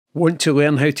Want to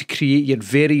learn how to create your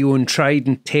very own tried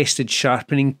and tested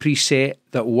sharpening preset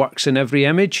that works in every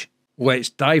image? Let's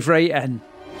dive right in.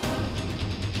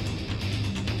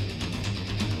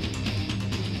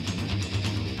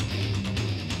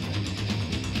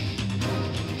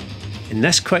 In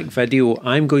this quick video,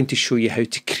 I'm going to show you how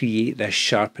to create this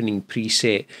sharpening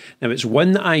preset. Now, it's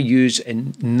one that I use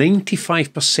in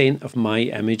 95% of my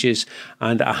images,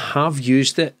 and I have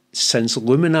used it since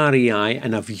Luminar AI,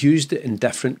 and I've used it in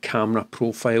different camera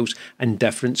profiles and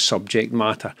different subject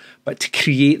matter. But to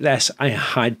create this, I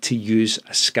had to use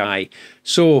a sky.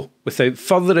 So without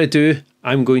further ado,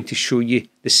 I'm going to show you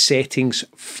the settings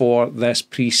for this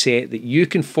preset that you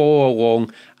can follow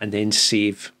along and then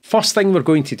save. First thing we're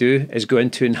going to do is go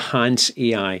into Enhance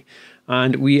AI,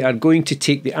 and we are going to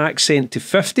take the accent to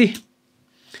 50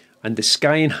 and the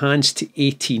sky enhance to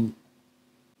 18.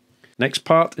 Next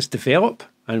part is Develop,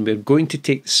 and we're going to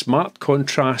take the smart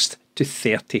contrast to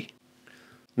 30.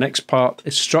 Next part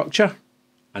is Structure,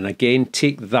 and again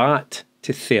take that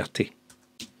to 30.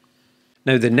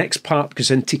 Now the next part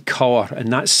goes into colour,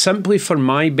 and that's simply for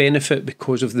my benefit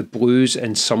because of the blues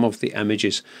in some of the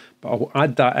images, but I'll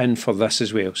add that in for this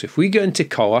as well. So if we go into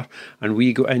colour and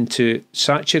we go into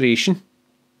saturation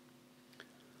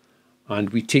and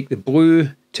we take the blue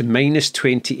to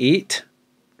 -28,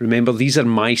 remember these are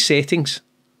my settings,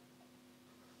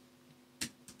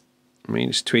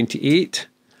 -28,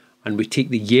 and we take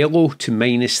the yellow to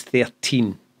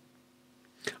 -13.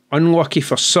 Unlucky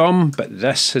for some, but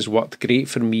this has worked great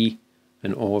for me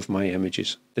in all of my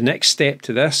images. The next step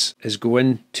to this is go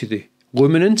into the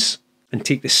luminance and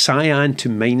take the cyan to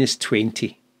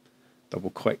 -20. Double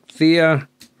click there,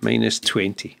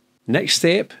 -20. Next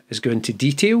step is go into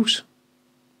details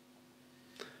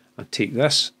and take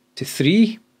this to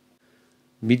 3,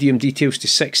 medium details to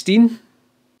 16,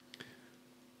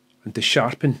 and to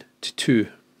sharpen to 2.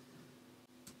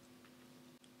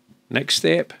 Next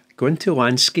step, go into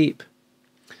landscape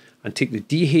and take the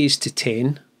dehaze to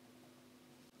 10,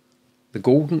 the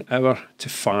golden hour to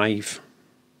 5.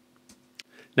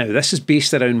 Now this is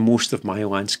based around most of my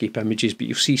landscape images, but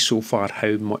you'll see so far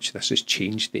how much this has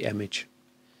changed the image.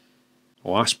 The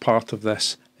last part of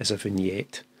this is a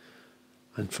vignette,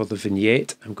 and for the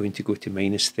vignette I'm going to go to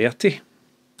 -30.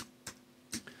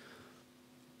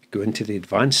 Go into the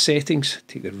advanced settings,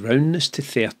 take the roundness to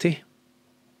 30,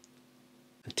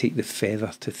 and take the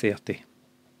feather to 30.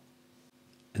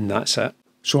 And that's it.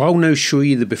 So I'll now show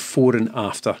you the before and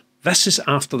after. This is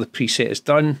after the preset is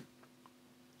done,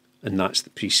 and that's the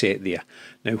preset there.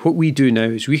 Now what we do now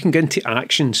is we can go into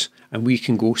actions and we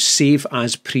can go save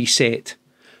as preset.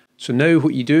 So now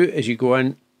what you do is you go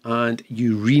in and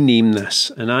you rename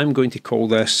this, and I'm going to call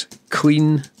this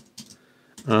clean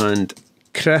and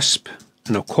crisp,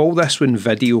 and I'll call this one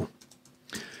video,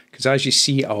 because as you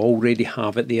see I already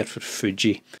have it there for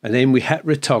Fuji. And then we hit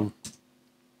return.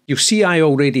 You'll see I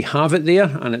already have it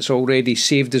there, and it's already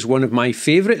saved as one of my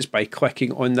favourites by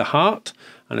clicking on the heart.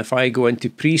 And if I go into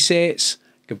presets,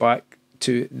 go back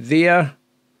to there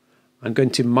and go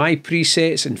into my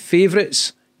presets and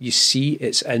favourites, you see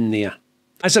it's in there.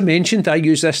 As I mentioned, I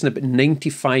use this in about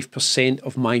 95%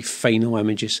 of my final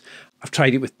images. I've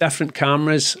tried it with different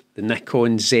cameras, the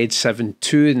Nikon Z7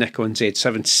 II, Nikon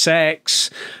Z7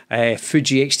 VI,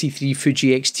 Fuji X-T3,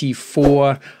 Fuji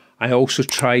X-T4. I also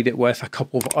tried it with a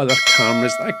couple of other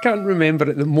cameras that I can't remember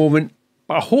at the moment,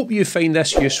 but I hope you find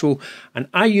this useful, and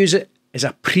I use it as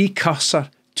a precursor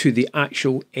to the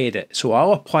actual edit. So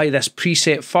I'll apply this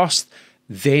preset first,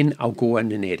 then I'll go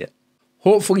in and edit.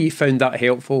 Hopefully you found that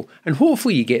helpful, and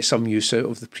hopefully you get some use out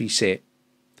of the preset.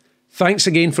 Thanks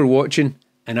again for watching,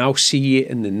 and I'll see you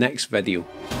in the next video.